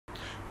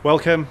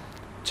Welcome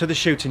to the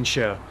shooting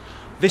show.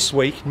 This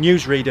week,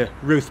 newsreader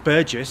Ruth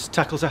Burgess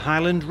tackles a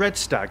Highland red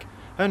stag,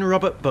 and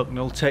Robert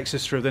Bucknell takes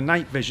us through the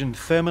night vision,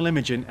 thermal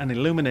imaging and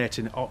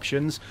illuminating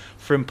options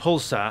from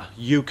Pulsar,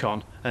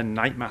 Yukon and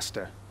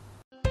Nightmaster.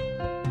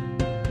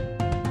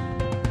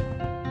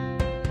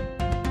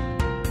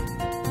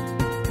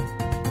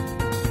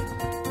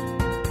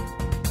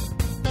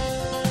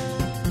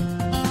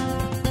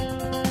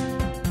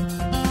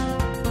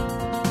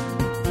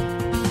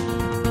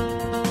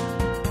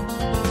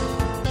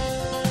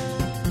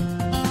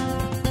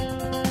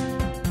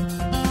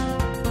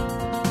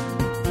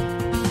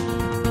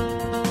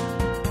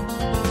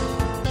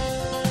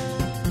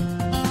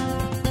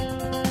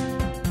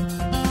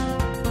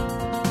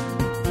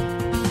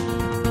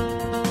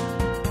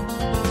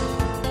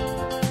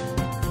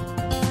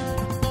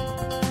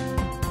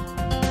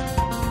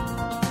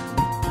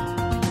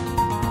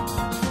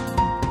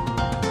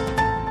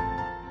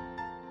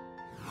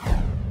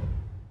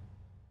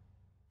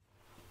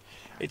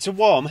 It's a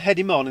warm,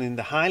 heady morning in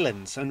the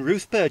Highlands, and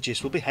Ruth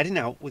Burgess will be heading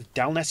out with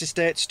Dalness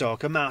Estate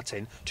stalker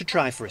Martin to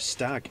try for a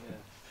stag.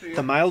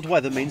 The mild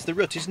weather means the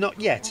rut is not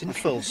yet in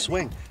full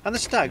swing, and the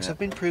stags have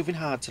been proving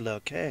hard to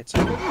locate.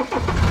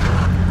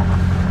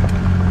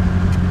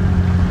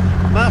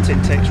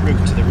 Martin takes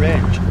Ruth to the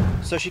range,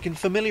 so she can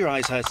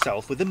familiarise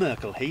herself with the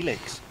Merkel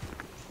helix.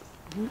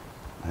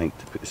 I think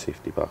to put the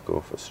safety back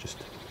off, it's just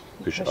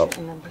push it up,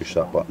 push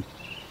that button.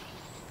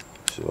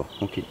 So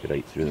I'll keep you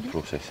right through the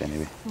process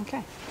anyway.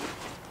 Okay.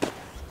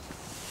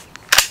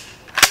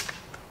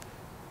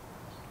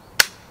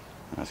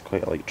 That's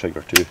quite a light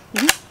trigger too.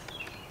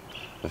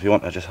 If you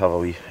want to just have a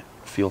wee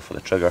feel for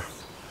the trigger.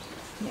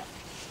 Yeah.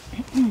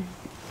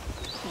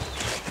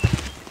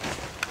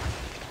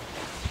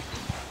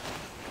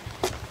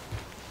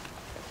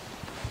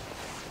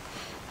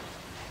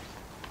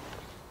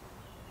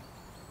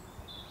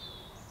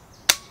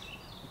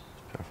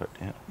 Perfect,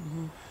 yeah.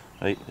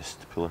 Right,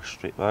 just pull her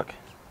straight back.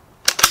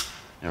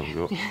 There we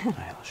go. Right,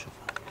 let's shove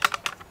that.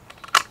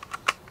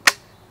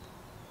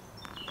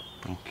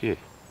 Okay.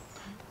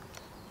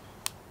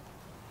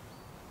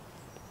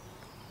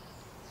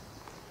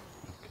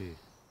 Okay.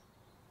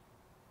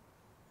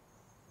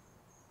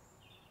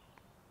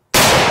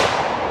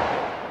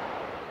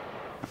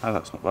 Ah,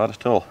 that's not bad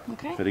at all.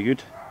 Okay. Very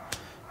good.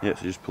 Yeah,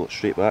 so just pull it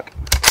straight back.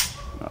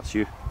 That's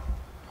you.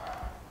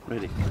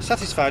 Ready.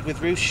 Satisfied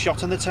with Ruth's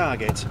shot on the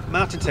target,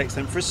 Martin takes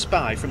them for a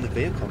spy from the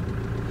vehicle.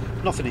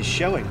 Nothing is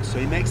showing, so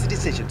he makes the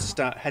decision to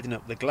start heading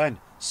up the glen,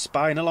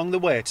 spying along the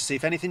way to see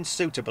if anything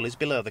suitable is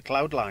below the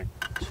cloud line.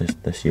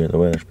 Just this year the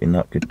weather's been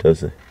that good to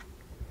us.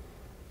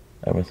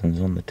 Everything's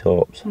on the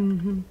tops.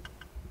 So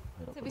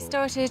we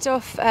started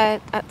off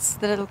at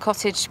the little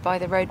cottage by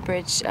the road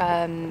bridge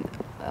on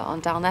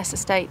Dalness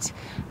Estate,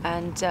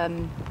 and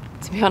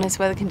to be honest,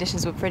 weather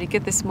conditions were pretty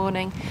good this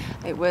morning.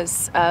 It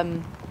was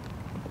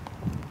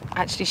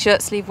actually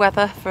shirt sleeve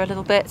weather for a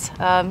little bit.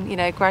 You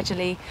know,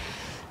 gradually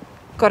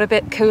got a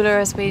bit cooler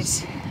as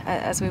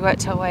we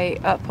worked our way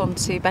up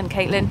onto Ben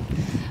Caitlin,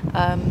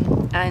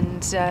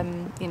 and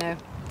you know,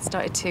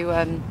 started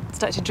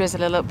to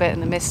drizzle a little bit,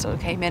 and the mist sort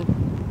of came in.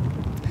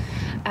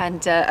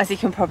 And as you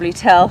can probably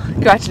tell,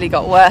 gradually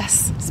got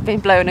worse. It's been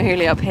blowing a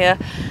hoolie up here,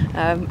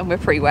 and we're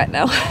pretty wet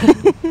now.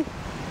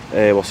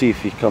 We'll see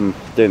if you come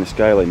down the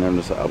skyline there, and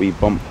there's a wee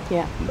bump.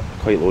 Yeah.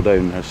 Quite low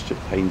down. There's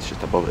pines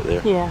just above it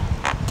there. Yeah.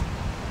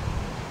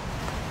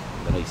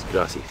 The nice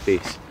grassy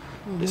face.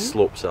 It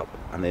slopes up,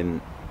 and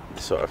then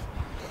the sort of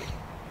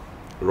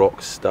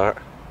rocks start.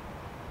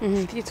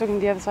 You're talking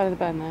the other side of the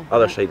burn there?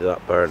 Other side of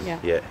that burn.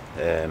 Yeah.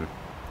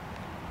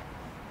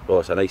 Well,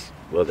 it's a nice,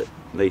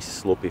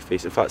 nice slopey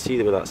face. In fact, see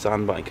where that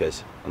sandbank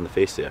is on the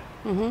face there.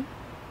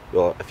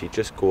 Well, if you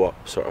just go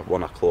up sort of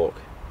 1 o'clock,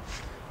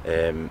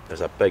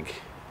 there's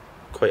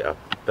quite a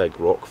big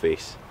rock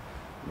face,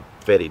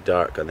 very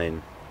dark, and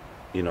then,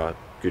 you know, a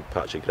good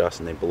patch of grass,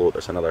 and then below it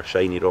there's another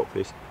shiny rock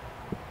face.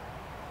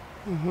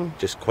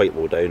 Just quite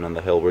low down on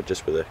the hill, we're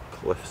just where the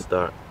cliffs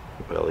start.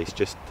 Well, he's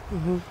just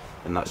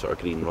in that sort of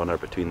green runner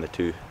between the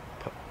two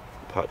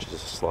patches of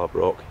slab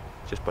rock,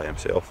 just by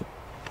himself.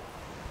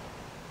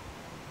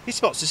 He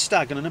spots a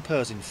stag on an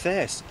opposing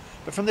face,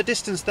 but from the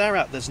distance they're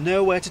at, there's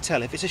no way to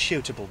tell if it's a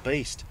shootable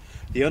beast.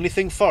 The only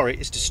thing for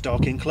it is to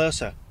stalk in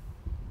closer.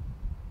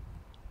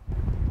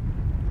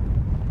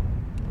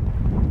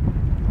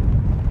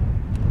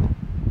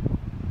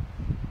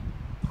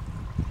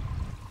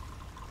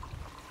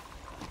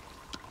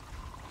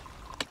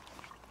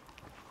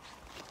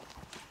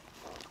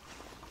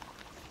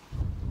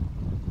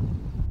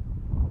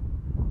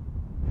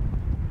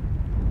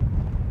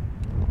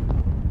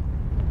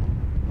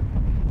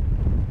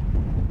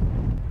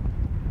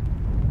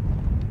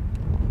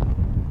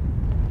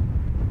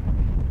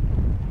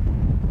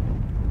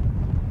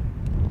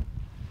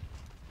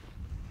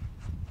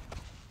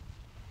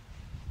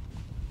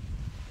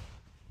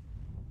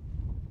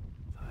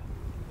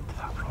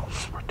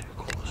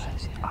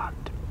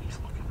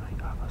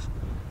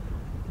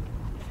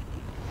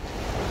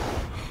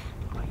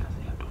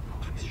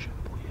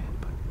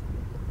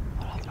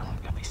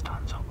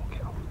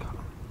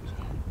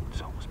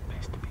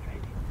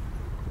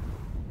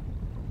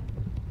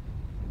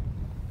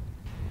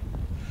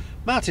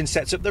 Martin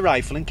sets up the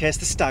rifle in case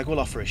the stag will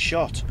offer a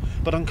shot,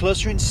 but on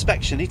closer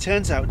inspection he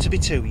turns out to be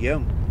too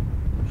young.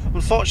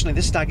 Unfortunately,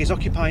 the stag is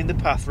occupying the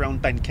path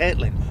round Ben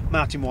Caitlin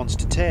Martin wants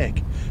to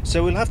take,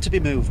 so we'll have to be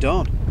moved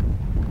on.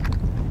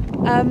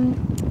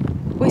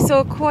 We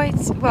saw we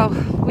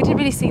didn't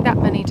really see that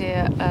many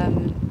deer.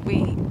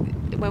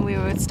 When we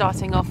were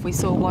starting off, we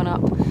saw one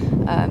up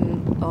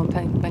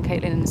on Ben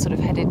Caitlin and sort of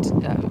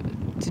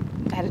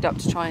headed up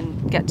to try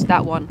and get to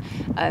that one.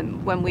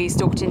 When we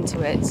stalked into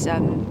it,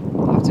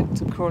 after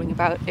crawling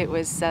about, it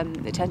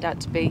turned out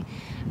to be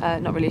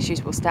not really a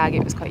shootable stag.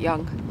 It was quite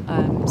young,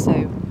 so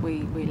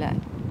we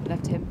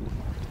left him.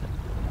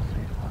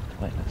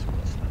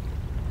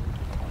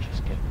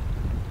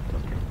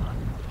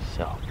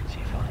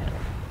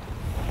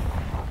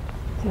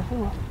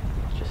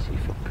 Just see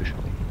if you push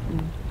away.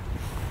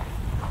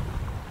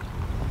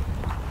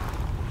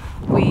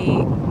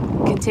 We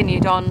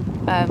continued on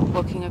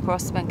walking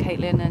across Ben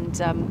Caitlin and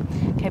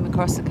came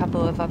across a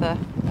couple of other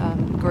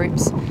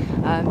groups,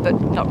 but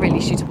not really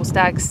shootable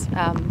stags,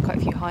 quite a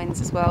few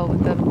hinds as well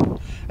with them.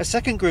 A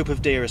second group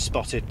of deer are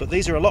spotted, but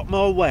these are a lot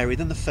more wary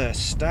than the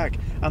first stag,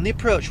 and the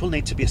approach will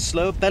need to be a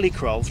slow belly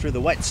crawl through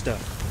the wet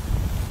stuff.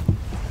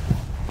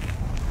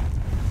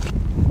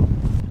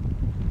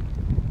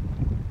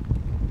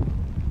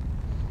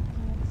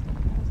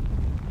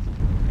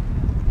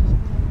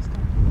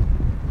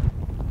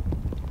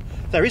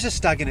 There is a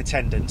stag in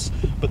attendance,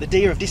 but the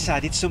deer have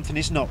decided something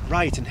is not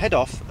right and head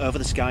off over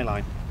the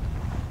skyline.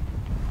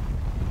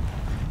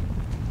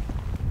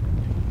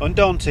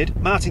 Undaunted,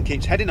 Martin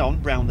keeps heading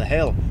on round the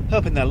hill,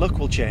 hoping their luck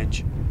will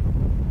change.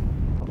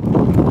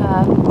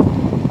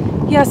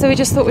 So we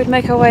just thought we'd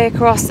make our way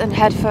across and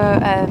head for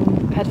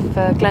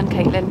Glen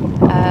Caitlin,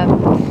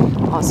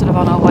 sort of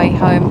on our way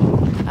home.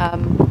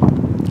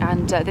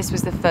 And this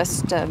was the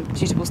first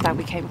suitable stag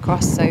we came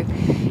across, so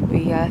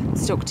we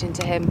stalked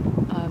into him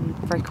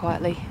very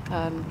quietly.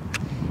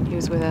 He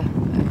was with a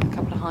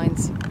couple of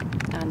hinds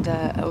and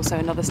also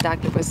another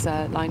stag that was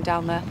lying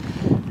down there.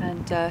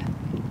 And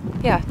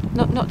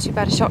not too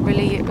bad a shot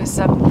really. It was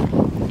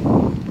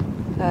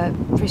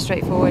pretty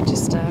straightforward,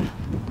 just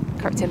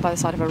crept in by the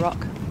side of a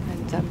rock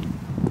and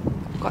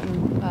got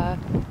him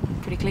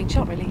pretty clean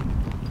shot really.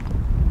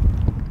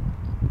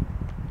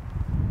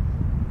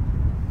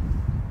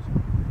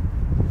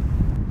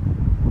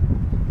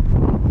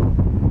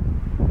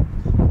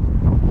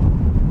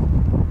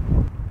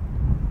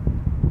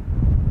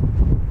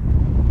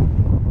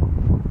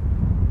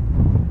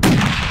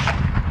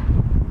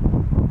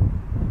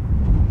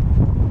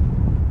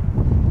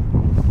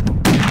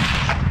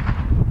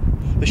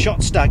 The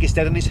shot stag is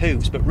dead on his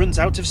hooves but runs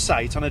out of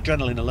sight on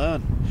adrenaline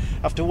alone.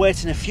 After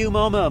waiting a few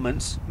more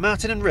moments,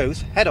 Martin and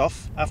Ruth head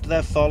off after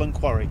their fallen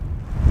quarry.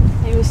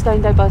 He was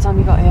stone dead by the time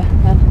we got here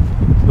then?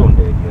 Stone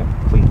dead, yeah.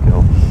 Clean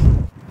kill.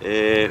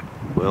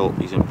 Well,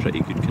 he's in pretty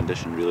good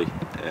condition really.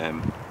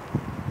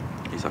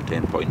 He's a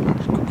 10 pointer,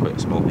 he's got quite a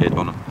small head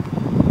on him.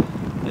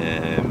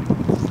 It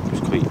was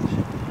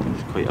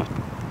quite a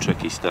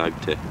tricky stag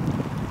to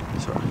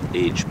sort of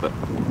age, but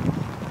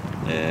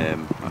a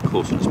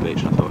closer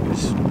inspection I thought he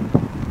was about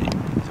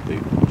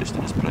just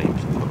in his prime,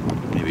 so I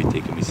thought maybe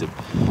take him. He's the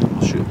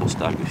most shootable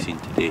stag we've seen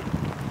today,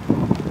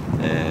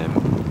 and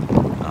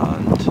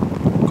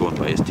going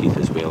by his teeth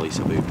as well, he's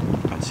about,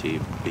 I'd say,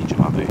 age of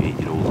about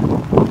 8-year-old,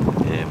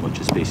 which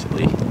is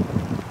basically,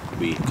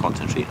 we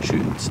concentrate on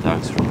shooting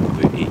stags from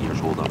about 8 years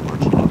old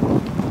upwards, you know.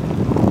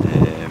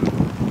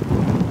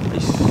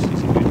 He's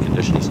in good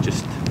condition. He's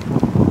just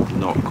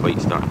not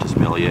quite starting to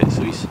smell yet,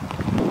 so he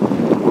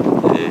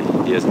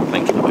isn't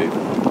thinking about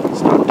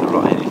starting to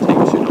rut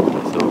anytime soon.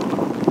 So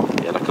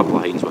he had a couple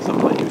of hinds with him,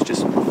 but he was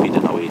just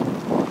feeding away. I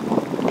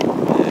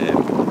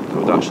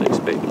would actually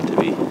expect him to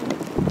be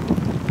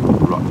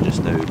rut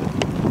just now,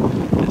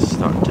 but it's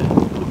starting to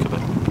look a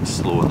bit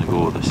slow on the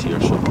go this year.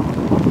 So,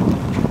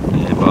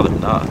 but other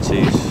than that, I'd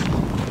say he's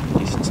a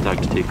decent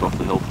stag to take off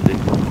the hill today.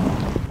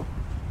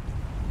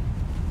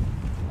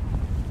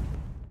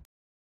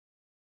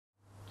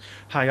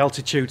 High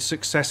altitude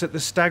success at the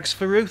stags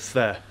for Ruth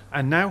there.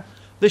 And now,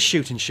 the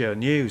Shooting Show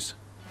News.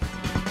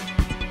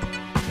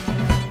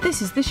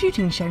 This is the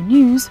Shooting Show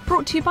News,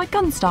 brought to you by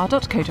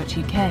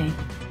gunstar.co.uk.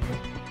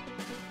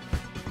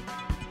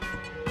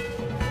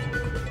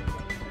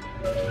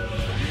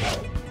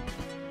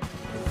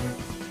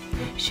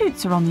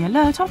 Shoots are on the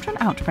alert after an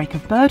outbreak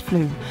of bird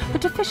flu,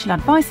 but official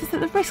advice is that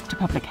the risk to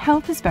public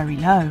health is very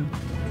low.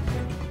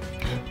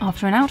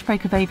 After an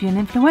outbreak of avian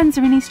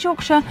influenza in East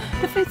Yorkshire,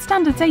 the Food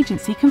Standards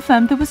Agency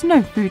confirmed there was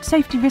no food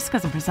safety risk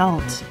as a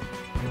result.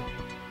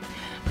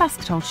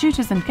 BASC told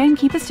shooters and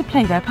gamekeepers to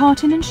play their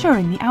part in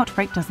ensuring the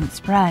outbreak doesn't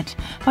spread,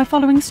 by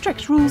following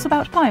strict rules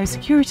about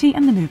biosecurity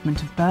and the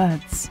movement of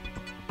birds.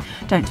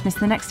 Don't miss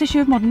the next issue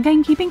of Modern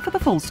Gamekeeping for the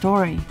full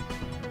story.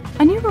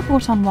 A new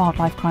report on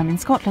wildlife crime in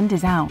Scotland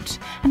is out,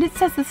 and it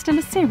says there's still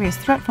a serious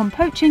threat from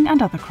poaching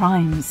and other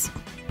crimes.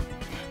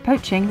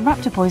 Poaching,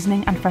 raptor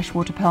poisoning and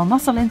freshwater pearl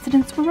mussel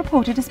incidents were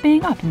reported as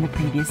being up in the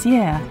previous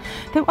year,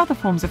 though other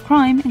forms of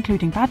crime,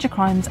 including badger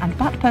crimes and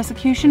bat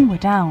persecution, were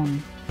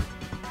down.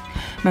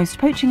 Most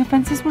poaching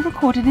offences were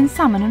recorded in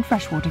salmon and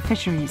freshwater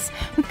fisheries,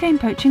 with game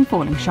poaching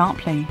falling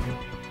sharply.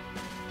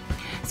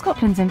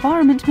 Scotland's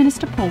Environment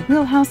Minister Paul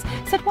Wheelhouse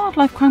said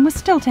wildlife crime was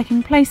still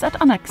taking place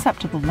at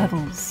unacceptable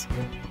levels.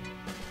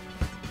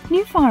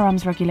 New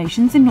firearms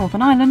regulations in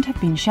Northern Ireland have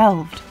been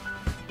shelved.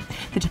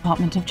 The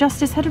Department of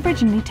Justice had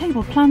originally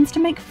tabled plans to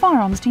make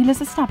firearms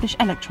dealers establish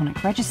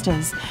electronic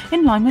registers,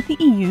 in line with the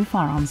EU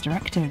Firearms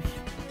Directive.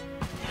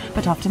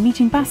 But after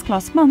meeting Basque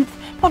last month,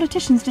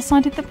 politicians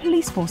decided that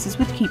police forces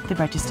would keep the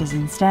registers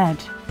instead.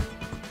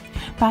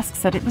 Basque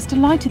said it was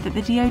delighted that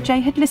the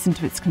DOJ had listened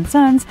to its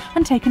concerns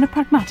and taken a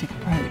pragmatic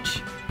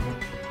approach.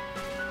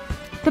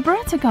 The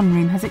Beretta gun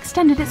room has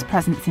extended its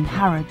presence in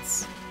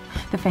Harrods.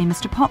 The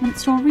famous department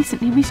store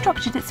recently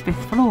restructured its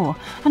 5th floor,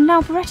 and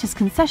now Beretta's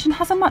concession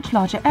has a much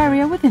larger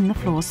area within the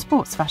floor's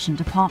sports fashion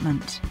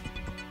department.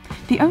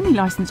 The only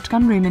licensed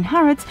gun room in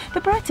Harrods,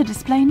 the Beretta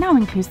display now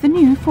includes the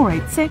new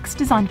 486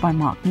 designed by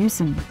Mark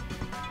Newson.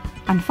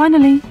 And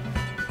finally,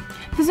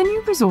 there's a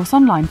new resource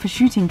online for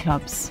shooting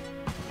clubs.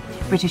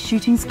 British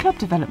Shooting's Club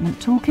Development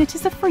Toolkit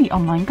is a free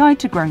online guide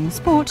to growing the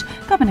sport,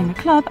 governing a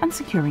club and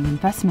securing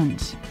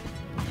investment.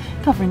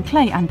 Covering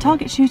clay and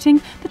target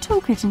shooting, the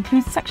toolkit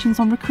includes sections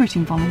on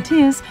recruiting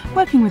volunteers,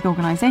 working with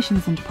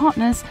organisations and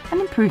partners, and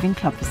improving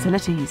club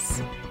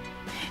facilities.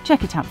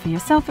 Check it out for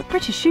yourself at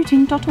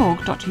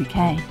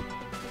britishshooting.org.uk.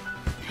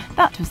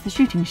 That was the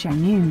Shooting Show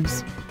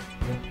News.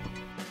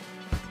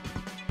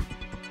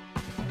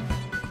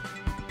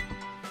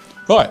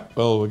 Right,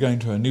 well, we're going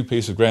to a new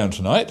piece of ground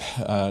tonight.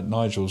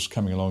 Nigel's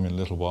coming along in a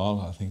little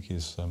while. I think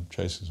he's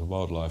chasing some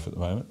wildlife at the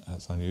moment.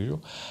 That's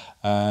unusual.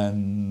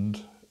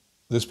 And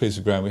this piece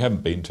of ground we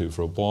haven't been to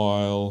for a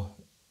while.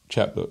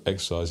 Chap that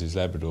exercises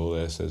Labrador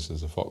there says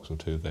there's a fox or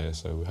two there,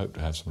 so we hope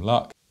to have some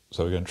luck.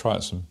 So we're going to try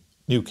out some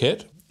new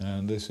kit,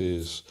 and this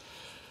is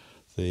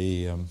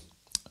the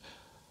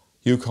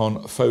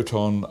Yukon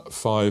Photon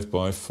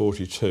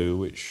 5x42,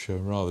 which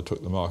rather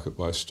took the market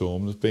by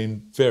storm. There's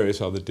been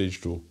various other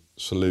digital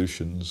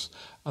solutions,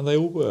 and they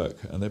all work,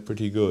 and they're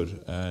pretty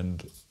good.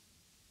 And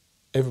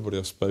everybody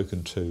I've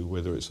spoken to,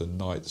 whether it's a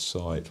night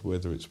sight,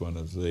 whether it's one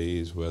of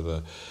these,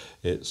 whether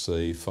it's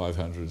the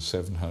 500,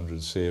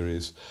 700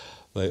 series,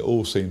 they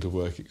all seem to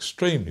work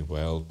extremely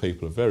well.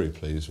 People are very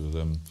pleased with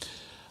them.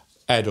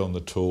 Add on the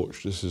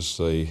torch. This is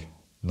the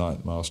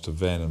Nightmaster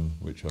Venom,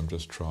 which I'm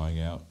just trying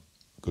out.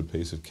 Good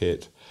piece of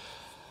kit.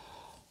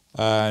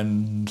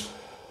 And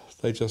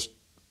they just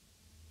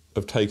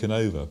have taken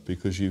over,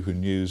 because you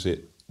can use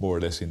it more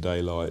or less in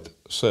daylight,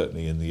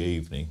 certainly in the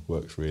evening,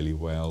 works really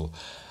well,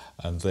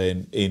 and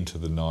then into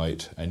the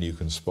night, and you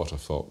can spot a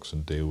fox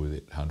and deal with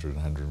it 100,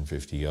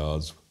 150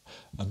 yards.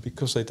 And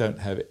because they don't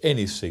have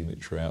any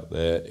signature out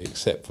there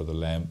except for the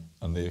lamp,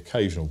 and the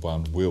occasional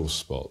one will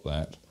spot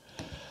that,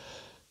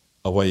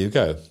 away you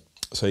go.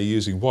 So you're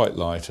using white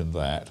light and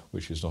that,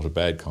 which is not a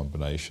bad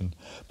combination.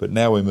 But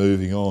now we're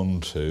moving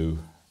on to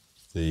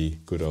the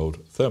good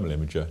old thermal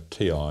imager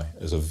TI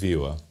as a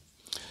viewer.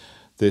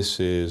 This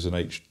is an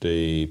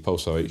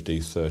Pulsar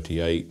HD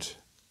 38,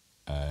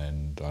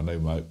 and I know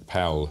my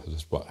pal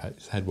has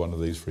had one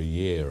of these for a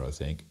year, I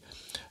think,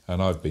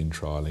 and I've been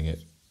trialling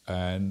it,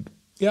 and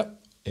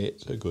yep,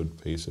 it's a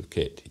good piece of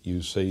kit.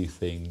 You see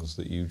things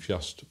that you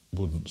just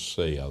wouldn't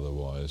see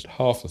otherwise.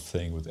 Half the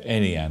thing with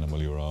any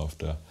animal you're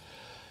after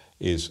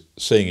is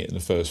seeing it in the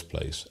first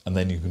place, and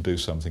then you can do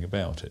something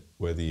about it,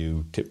 whether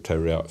you tiptoe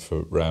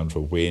round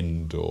for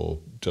wind or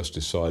just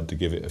decide to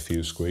give it a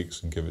few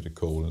squeaks and give it a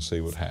call and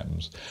see what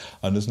happens.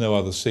 And there's no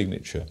other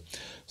signature.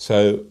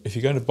 So if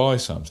you're going to buy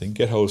something,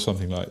 get hold of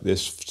something like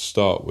this to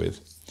start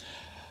with,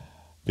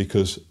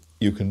 because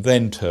you can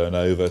then turn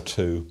over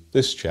to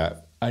this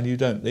chap, and you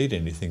don't need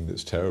anything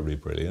that's terribly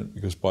brilliant,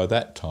 because by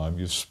that time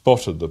you've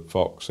spotted the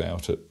fox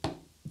out at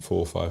 400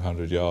 or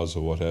 500 yards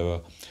or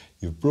whatever,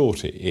 you've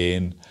brought it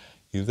in,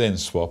 you then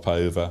swap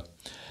over.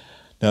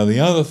 Now the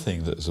other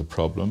thing that's a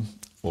problem,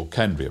 or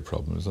can be a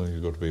problem, as long as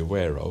you've got to be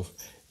aware of,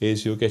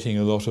 is you're getting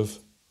a lot of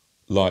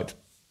light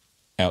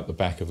out the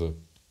back of the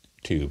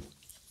tube.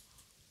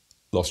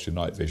 Lost your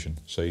night vision.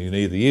 So you can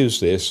either use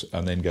this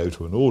and then go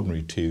to an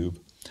ordinary tube,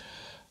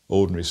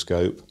 ordinary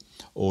scope,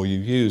 or you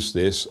use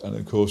this and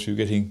of course you're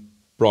getting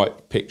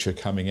bright picture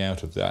coming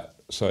out of that,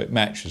 so it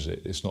matches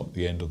it. It's not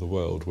the end of the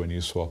world when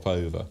you swap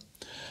over.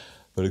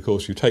 But of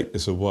course you take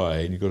this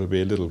away and you've got to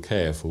be a little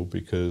careful,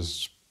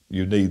 because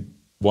you need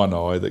one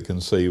eye that can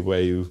see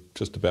where you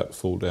just about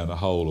fall down a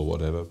hole or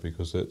whatever,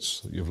 because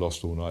you've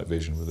lost all night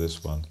vision with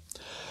this one.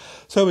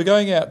 So we're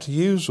going out to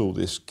use all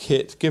this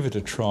kit, give it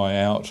a try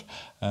out,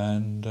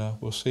 and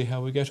we'll see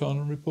how we get on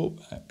and report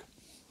back.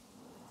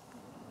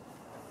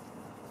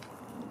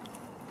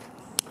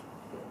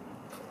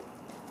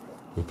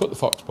 We'll put the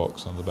fox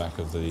box on the back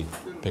of the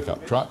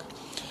pickup truck,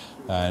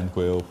 and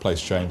we'll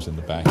place James in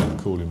the back and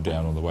cool him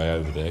down on the way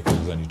over there, because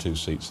there's only 2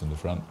 seats in the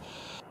front.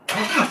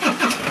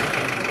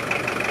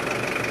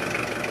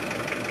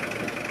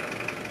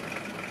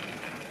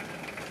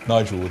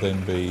 Nigel will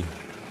then be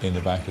in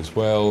the back as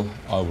well.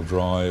 I will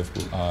drive.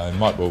 I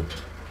might well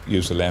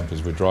use the lamp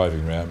as we're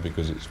driving around,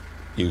 because it's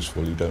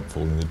useful. You don't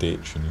fall in the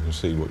ditch and you can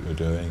see what you're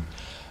doing.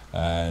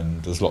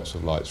 And there's lots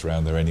of lights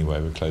around there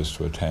anyway. We're close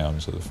to a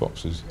town, so the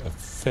foxes are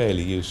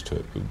fairly used to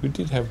it. But we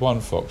did have one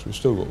fox, we've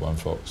still got one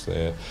fox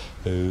there,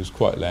 who's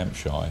quite lamp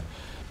shy.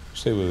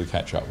 See whether we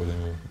catch up with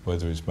him, or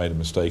whether he's made a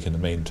mistake in the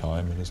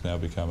meantime and has now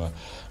become a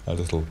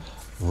little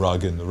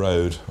rug in the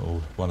road,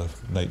 or one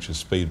of nature's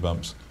speed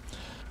bumps.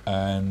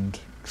 And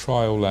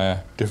try all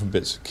our different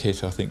bits of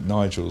kit. I think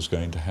Nigel's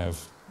going to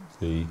have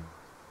the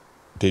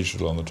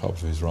digital on the top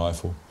of his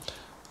rifle,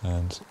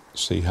 and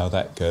see how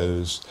that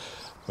goes.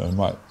 I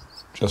might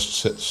just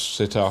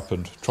sit up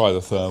and try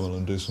the thermal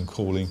and do some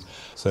cooling.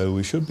 So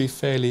we should be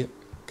fairly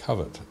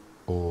covered,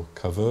 or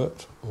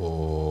covert,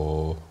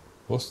 or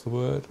what's the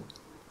word?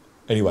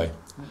 Anyway,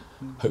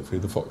 hopefully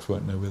the fox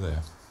won't know we're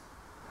there.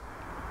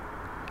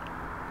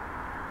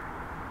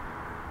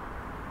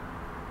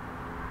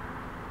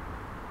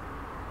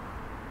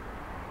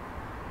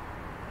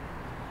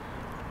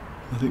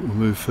 I think we'll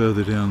move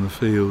further down the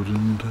field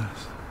and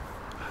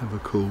have a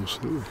call so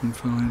that we can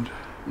find.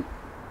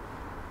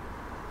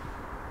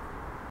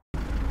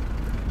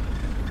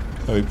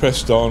 So we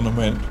pressed on and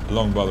went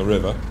along by the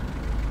river.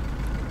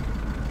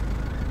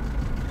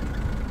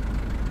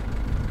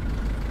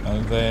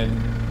 And then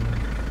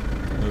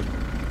there were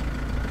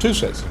two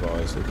sets of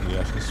eyes looking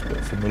at us,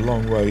 but from a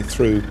long way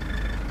through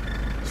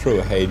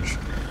a hedge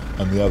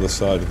and the other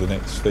side of the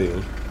next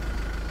field.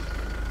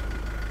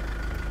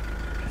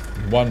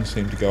 One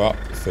seemed to go up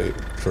the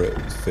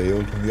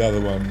field and the other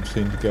one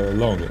seemed to go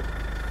along it.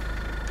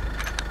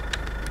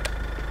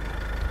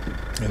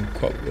 And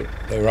quite what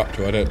they were up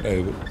to, I don't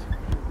know, but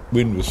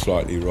wind was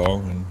slightly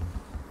wrong, and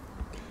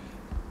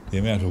the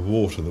amount of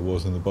water there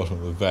was in the bottom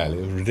of the valley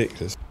was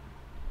ridiculous.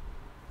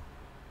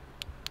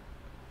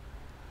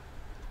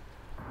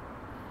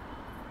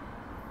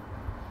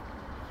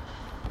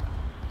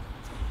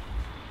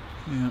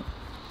 Yeah,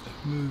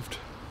 they've moved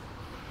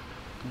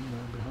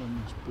round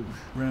behind this bush,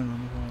 round on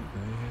the right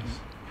there, yes.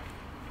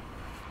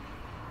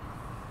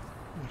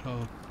 What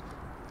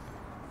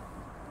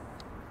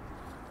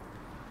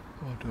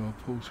I'll do, I'll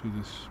pull through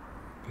this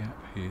gap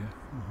here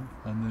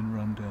and then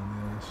run down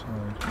the other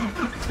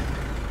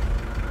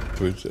side.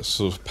 We just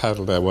sort of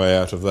paddled our way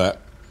out of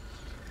that,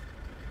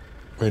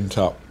 went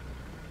up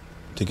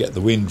to get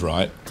the wind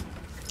right,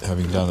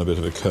 having done a bit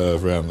of a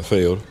curve around the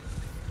field,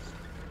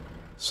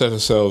 set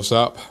ourselves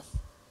up,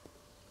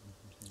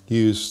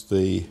 used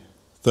the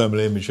thermal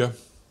imager,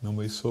 and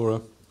we saw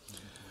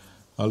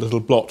a little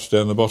blot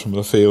down the bottom of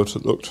the field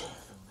that looked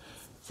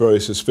very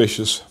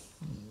suspicious,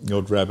 the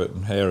odd rabbit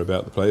and hare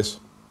about the place.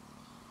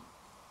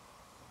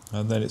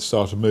 And then it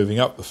started moving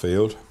up the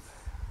field.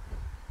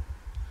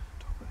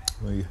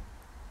 We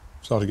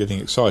started getting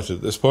excited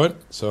at this point,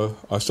 so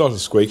I started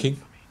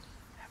squeaking.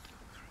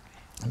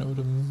 And I would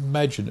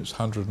imagine it's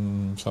 100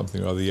 and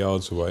something or other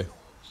yards away.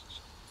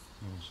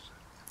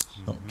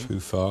 Not too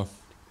far.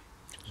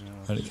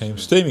 And it came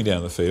steaming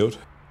down the field.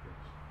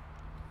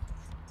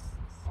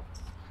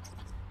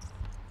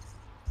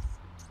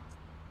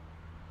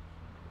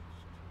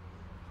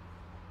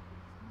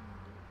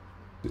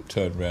 It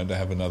turned round to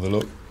have another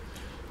look.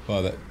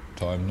 By that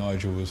time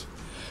Nigel was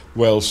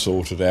well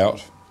sorted out.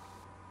 Is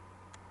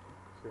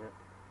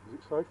it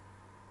safe?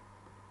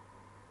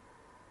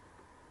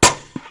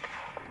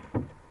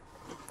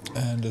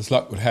 And as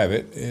luck would have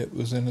it, it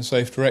was in a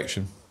safe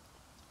direction,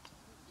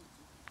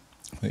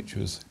 which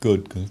was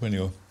good, because when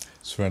you're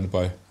surrounded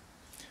by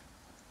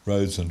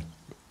roads and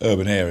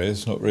urban areas,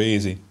 it's not very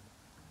easy.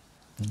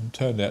 And it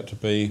turned out to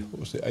be, what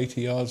was it,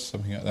 80 yards,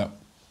 something like that.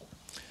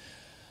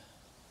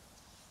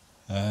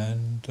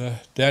 And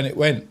down it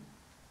went.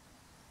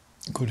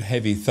 Good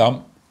heavy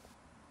thump.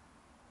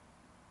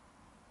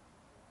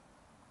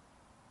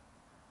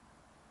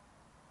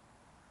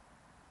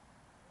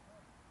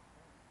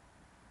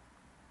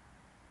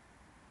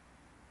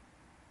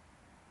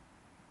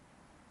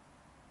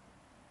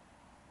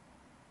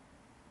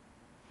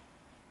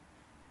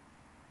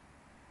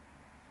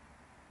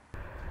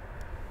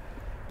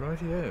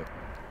 Rightio.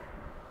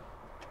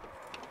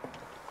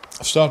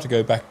 I started to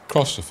go back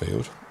across the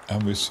field,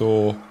 and we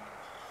saw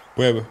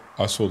where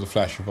I saw the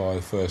flash of eye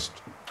the first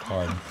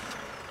time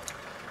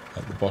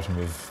at the bottom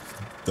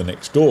of the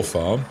next door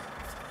farm.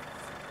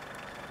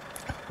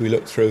 We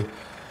looked through,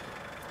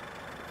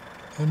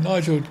 and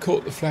Nigel had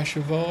caught the flash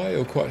of eye,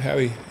 or quite how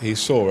he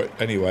saw it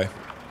anyway.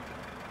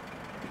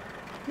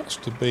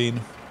 Must have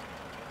been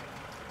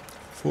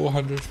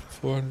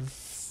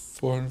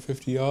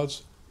 450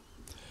 yards.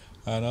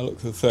 And I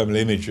looked at the thermal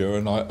imager,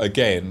 and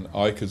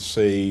I could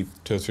see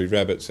 2 or 3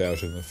 rabbits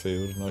out in the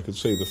field, and I could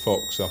see the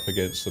fox up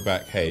against the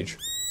back hedge.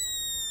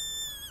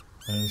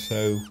 And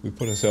so we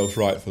put ourselves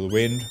right for the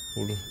wind,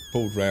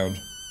 pulled round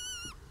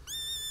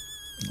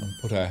and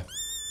put our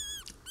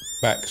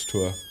backs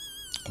to a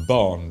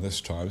barn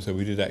this time, so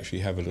we did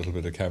actually have a little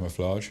bit of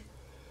camouflage.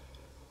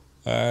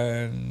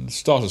 And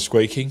started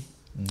squeaking,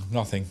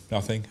 nothing,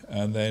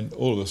 and then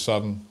all of a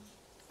sudden,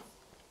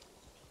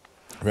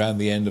 around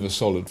the end of a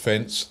solid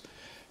fence,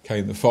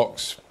 came the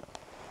fox,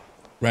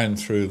 ran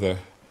through the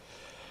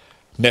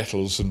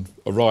nettles and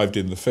arrived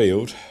in the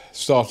field,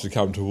 started to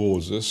come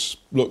towards us,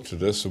 looked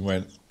at us and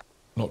went,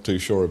 not too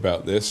sure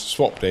about this,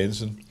 swapped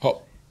ends and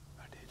hop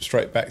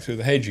straight back through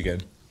the hedge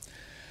again.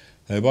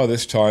 By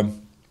this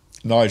time,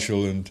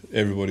 Nigel and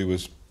everybody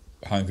was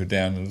hunkered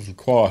down a little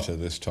quieter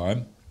this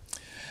time.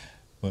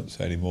 Won't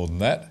say any more than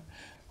that.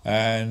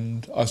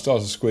 And I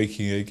started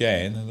squeaking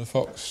again, and the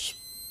fox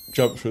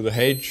jumped through the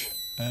hedge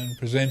and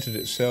presented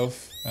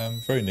itself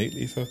very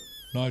neatly for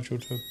Nigel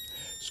to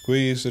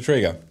squeeze the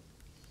trigger.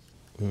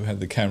 We had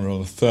the camera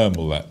on the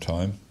thermal that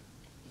time.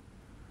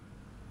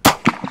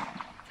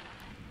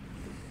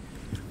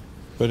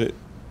 But it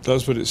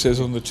does what it says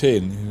on the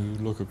tin.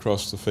 You look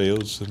across the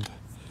fields, and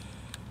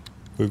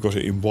we've got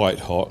it in white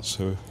hot,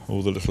 so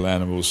all the little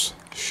animals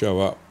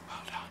show up. Well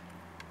done.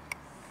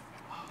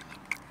 Well,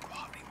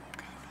 quietly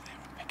walk over there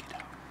and pick it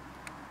up.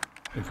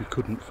 If you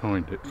couldn't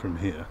find it from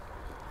here,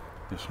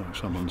 it's like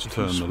someone's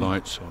turned the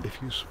lights on.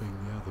 If you swing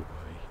the other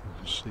way, you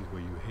can see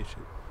where you hit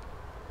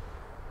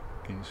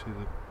it. Can you see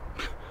the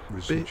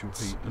residual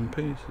heat and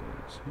pieces?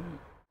 Yeah.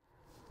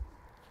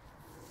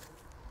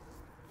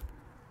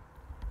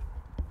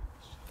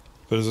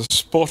 But as a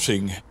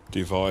spotting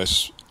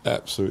device,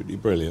 absolutely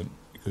brilliant,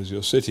 because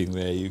you're sitting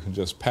there, you can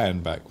just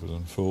pan backwards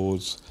and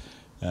forwards,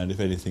 and if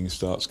anything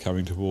starts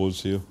coming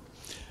towards you.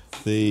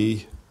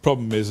 The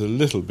problem is a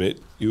little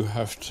bit, you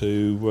have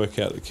to work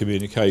out the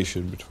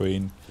communication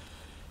between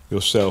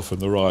yourself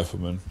and the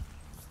rifleman,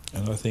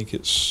 and I think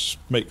it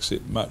makes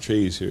it much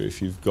easier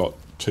if you've got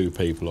two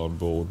people on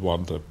board,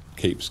 one to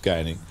keep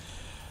scanning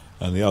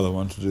and the other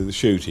one to do the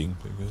shooting,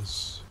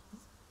 because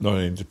not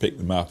only to pick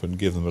them up and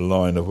give them a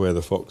line of where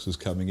the fox is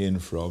coming in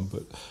from,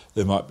 but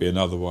there might be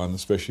another one,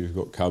 especially if you've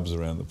got cubs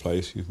around the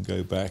place, you can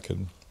go back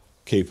and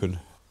keep an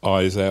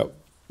eyes out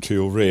to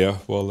your rear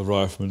while the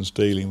rifleman's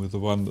dealing with the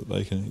one that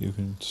you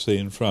can see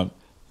in front.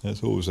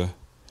 There's always a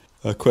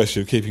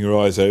question of keeping your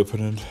eyes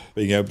open and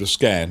being able to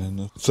scan, and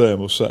the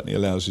thermal certainly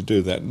allows you to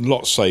do that, and a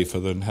lot safer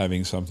than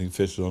having something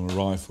fitted on a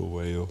rifle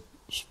where you're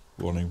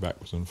swanning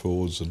backwards and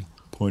forwards and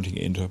pointing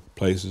it into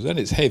places, and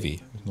it's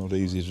heavy, it's not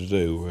easy to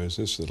do, whereas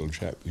this little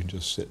chap, you can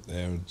just sit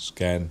there and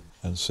scan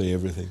and see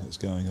everything that's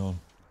going on.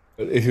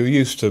 But if you're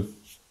used to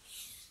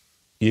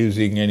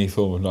using any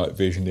form of night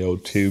vision, the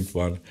old tubed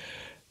one,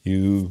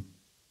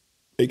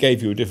 it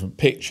gave you a different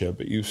picture,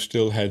 but you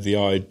still had the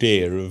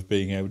idea of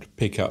being able to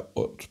pick up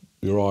what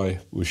your eye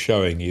was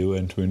showing you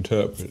and to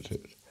interpret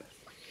it.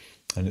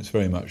 And it's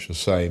very much the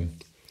same,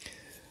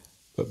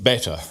 but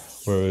better,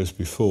 whereas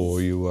before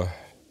you were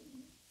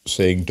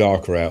seeing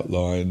darker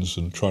outlines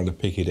and trying to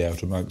pick it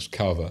out amongst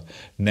cover.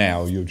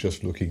 Now you're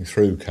just looking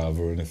through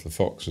cover, and if the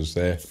fox is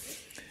there,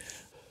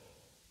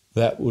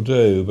 that will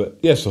do. But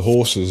yes, the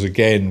horses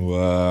again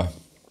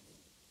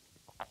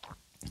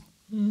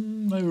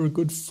they were a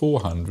good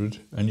 400,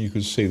 and you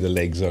could see the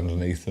legs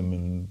underneath them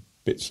and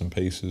bits and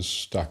pieces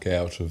stuck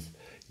out of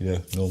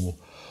normal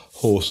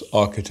horse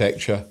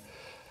architecture,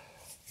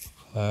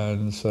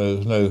 and so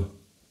there's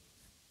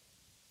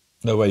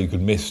no way you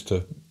could miss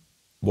to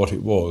what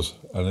it was.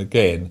 And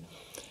again,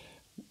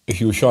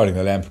 if you were shining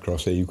a lamp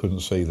across there, you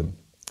couldn't see them.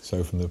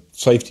 So from the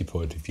safety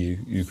point of view,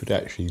 you could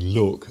actually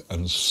look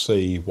and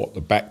see what the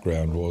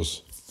background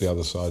was the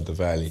other side of the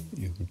valley.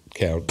 You could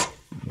count,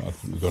 I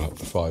think we got up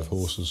to 5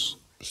 horses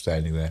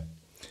standing there,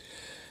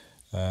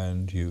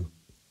 and you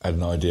had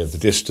an idea of the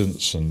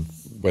distance and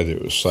whether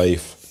it was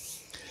safe.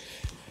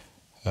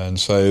 And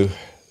so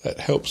that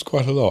helps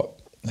quite a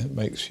lot. It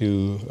makes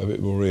you a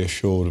bit more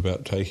reassured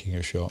about taking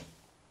a shot,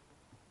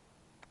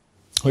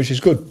 which is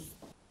good.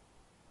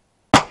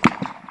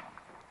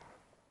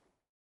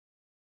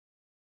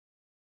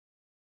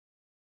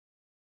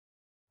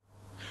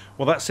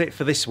 Well, that's it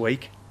for this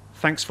week.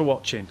 Thanks for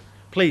watching.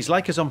 Please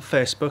like us on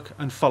Facebook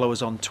and follow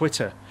us on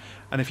Twitter.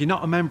 And if you're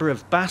not a member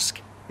of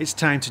BASC, it's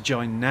time to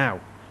join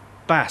now.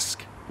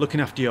 BASC, looking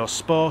after your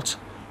sport,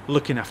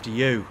 looking after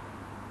you.